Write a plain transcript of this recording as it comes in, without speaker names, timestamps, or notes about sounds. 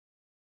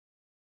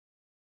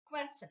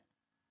Question.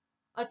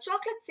 A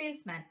chocolate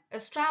salesman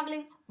is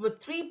traveling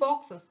with 3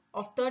 boxes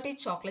of 30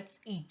 chocolates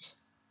each.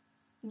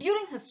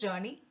 During his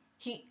journey,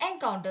 he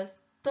encounters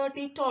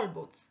 30 toll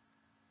booths.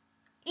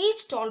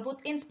 Each toll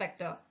booth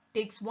inspector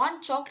takes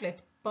 1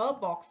 chocolate per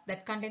box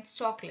that contains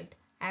chocolate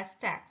as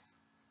tax.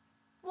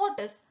 What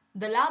is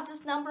the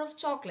largest number of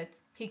chocolates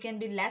he can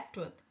be left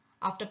with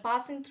after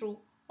passing through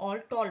all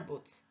toll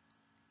booths?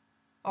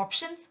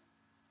 Options: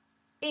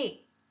 A.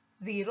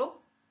 0,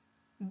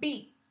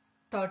 B.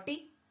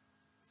 30,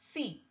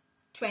 C.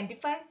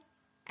 25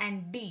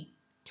 and D.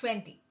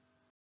 20.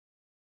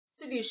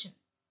 Solution.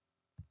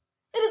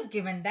 It is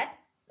given that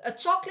a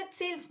chocolate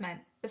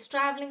salesman is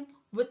traveling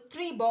with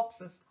 3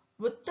 boxes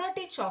with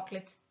 30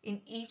 chocolates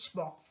in each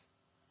box.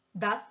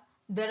 Thus,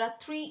 there are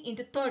 3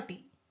 into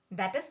 30,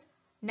 that is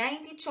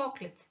 90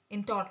 chocolates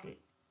in total.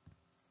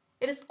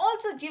 It is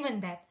also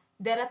given that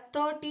there are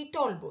 30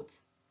 toll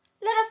booths.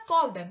 Let us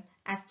call them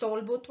as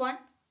toll booth 1,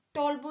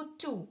 toll booth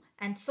 2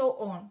 and so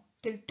on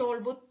till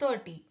toll booth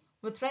 30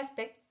 with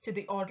respect to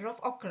the order of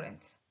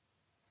occurrence.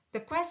 The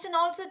question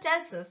also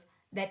tells us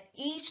that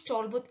each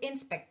toll booth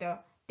inspector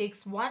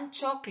takes 1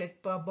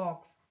 chocolate per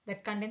box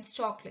that contains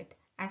chocolate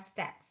as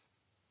tax.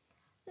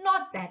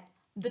 Note that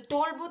the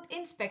toll booth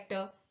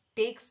inspector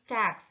takes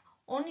tax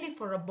only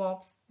for a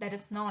box that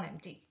is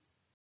non-empty.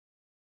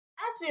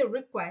 As we are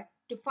required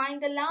to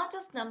find the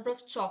largest number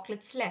of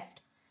chocolates left,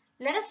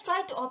 let us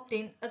try to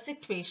obtain a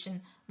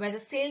situation where the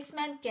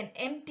salesman can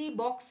empty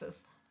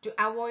boxes to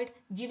avoid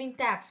giving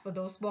tax for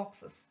those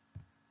boxes.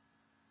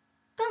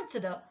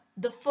 Consider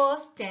the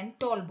first 10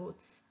 toll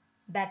booths,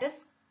 that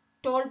is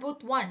toll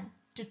booth 1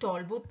 to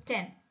toll booth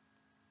 10.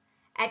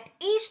 At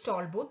each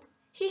toll booth,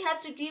 he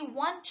has to give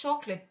 1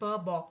 chocolate per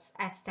box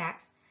as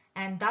tax,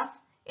 and thus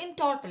in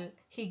total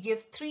he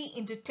gives 3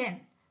 into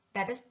 10,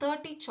 that is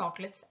 30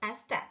 chocolates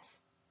as tax.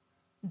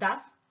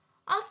 Thus,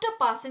 after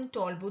passing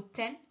toll booth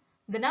 10,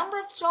 the number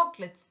of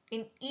chocolates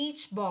in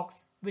each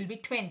box will be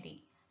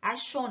 20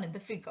 as shown in the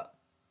figure.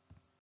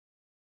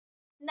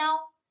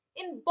 Now,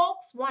 in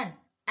box 1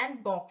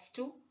 and box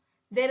 2,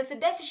 there is a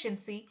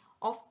deficiency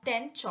of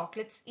 10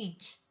 chocolates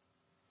each.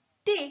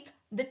 Take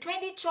the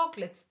 20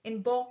 chocolates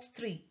in box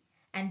 3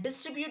 and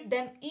distribute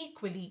them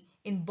equally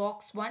in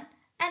box 1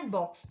 and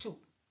box 2.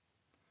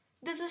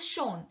 This is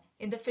shown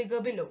in the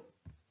figure below.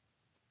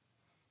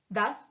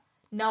 Thus,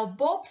 now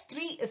box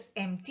 3 is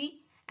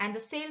empty and the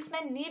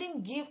salesman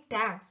needn't give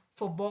tax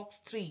for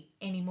box 3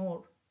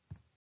 anymore.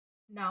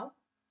 Now,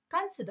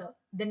 consider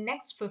the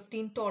next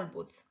 15 toll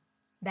booths,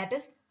 that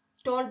is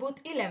toll booth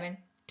 11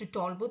 to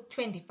toll booth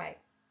 25.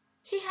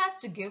 He has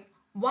to give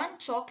 1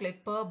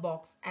 chocolate per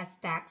box as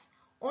tax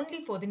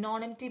only for the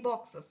non-empty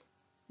boxes,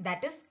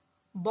 that is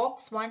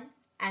box 1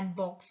 and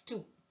box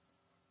 2.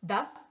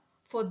 Thus,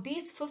 for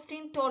these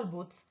 15 toll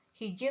booths,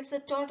 he gives a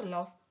total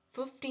of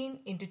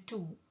 15 into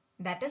 2,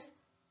 that is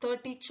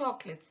 30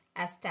 chocolates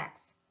as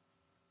tax.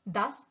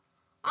 Thus,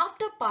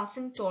 after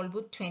passing toll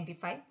booth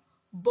 25,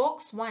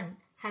 box 1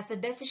 has a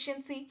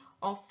deficiency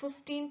of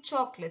 15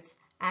 chocolates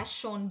as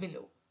shown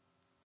below.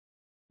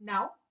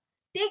 Now,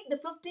 take the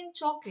 15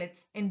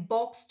 chocolates in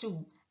box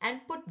 2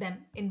 and put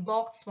them in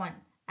box 1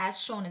 as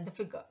shown in the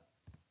figure.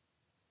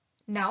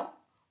 Now,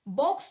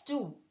 box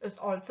 2 is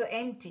also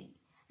empty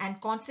and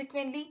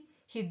consequently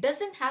he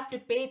doesn't have to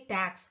pay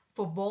tax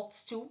for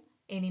box 2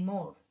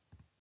 anymore.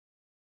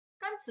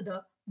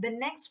 Consider the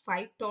next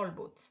 5 toll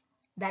booths,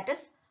 that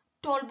is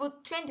toll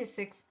booth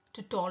 26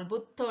 to toll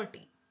booth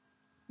 30.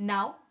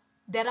 Now,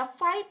 there are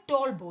 5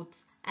 toll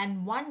booths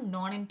and 1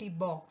 non-empty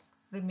box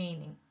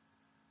remaining.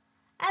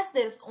 As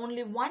there is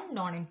only 1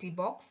 non-empty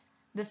box,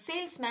 the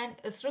salesman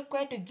is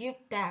required to give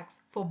tax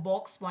for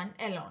box 1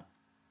 alone.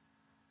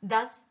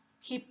 Thus,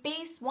 he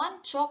pays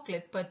 1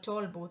 chocolate per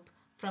toll booth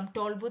from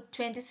toll booth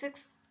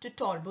 26 to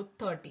toll booth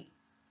 30.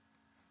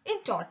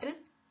 In total,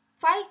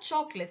 5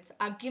 chocolates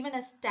are given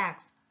as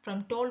tax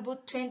from toll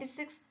booth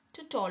 26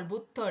 to toll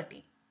booth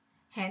 30.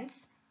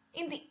 Hence,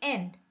 in the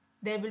end,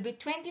 there will be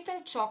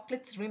 25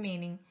 chocolates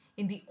remaining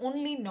in the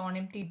only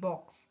non-empty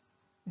box,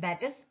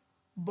 that is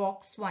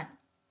box 1.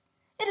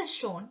 It is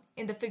shown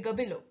in the figure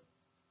below.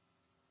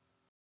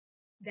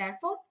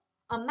 Therefore,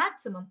 a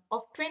maximum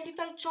of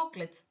 25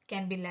 chocolates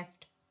can be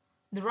left.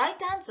 The right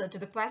answer to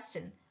the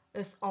question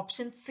is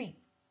option C.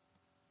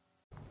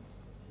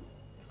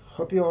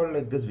 Hope you all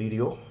like this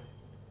video.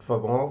 For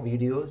more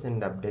videos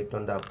and update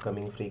on the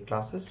upcoming free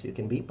classes, you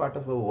can be part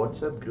of a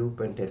WhatsApp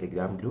group and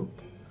Telegram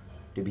group.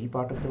 To be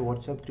part of the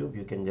WhatsApp group,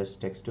 you can just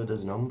text to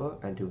this number,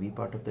 and to be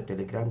part of the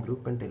Telegram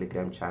group and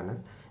Telegram channel,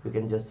 you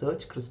can just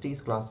search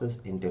Christy's classes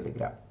in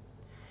Telegram.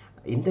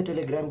 In the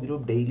Telegram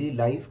group, daily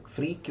live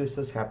free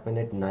quizzes happen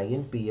at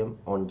 9 PM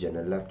on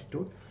General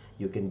Aptitude.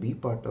 You can be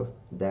part of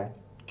that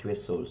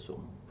quiz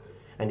also.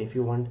 And if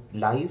you want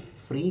live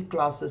free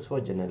classes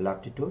for General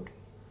Aptitude,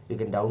 you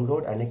can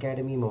download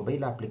Unacademy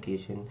mobile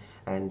application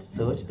and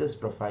search this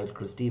profile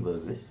Christy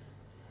Varghese,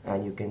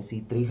 and you can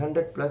see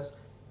 300 plus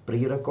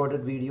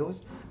pre-recorded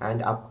videos,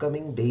 and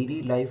upcoming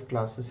daily live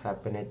classes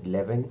happen at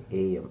 11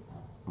 AM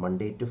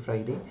Monday to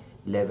Friday,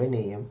 11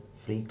 AM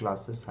free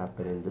classes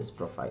happen in this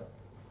profile.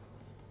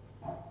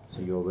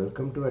 So you're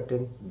welcome to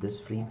attend this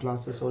free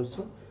classes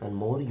also, and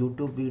more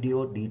YouTube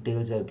video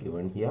details are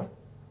given here.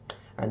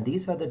 And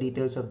these are the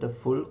details of the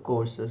full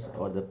courses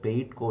or the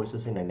paid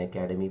courses in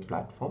Unacademy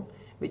platform,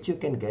 which you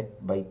can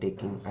get by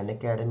taking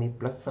Unacademy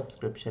Plus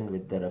subscription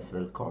with the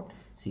referral code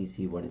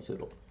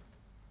CC10.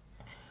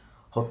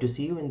 Hope to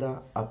see you in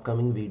the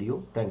upcoming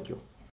video. Thank you.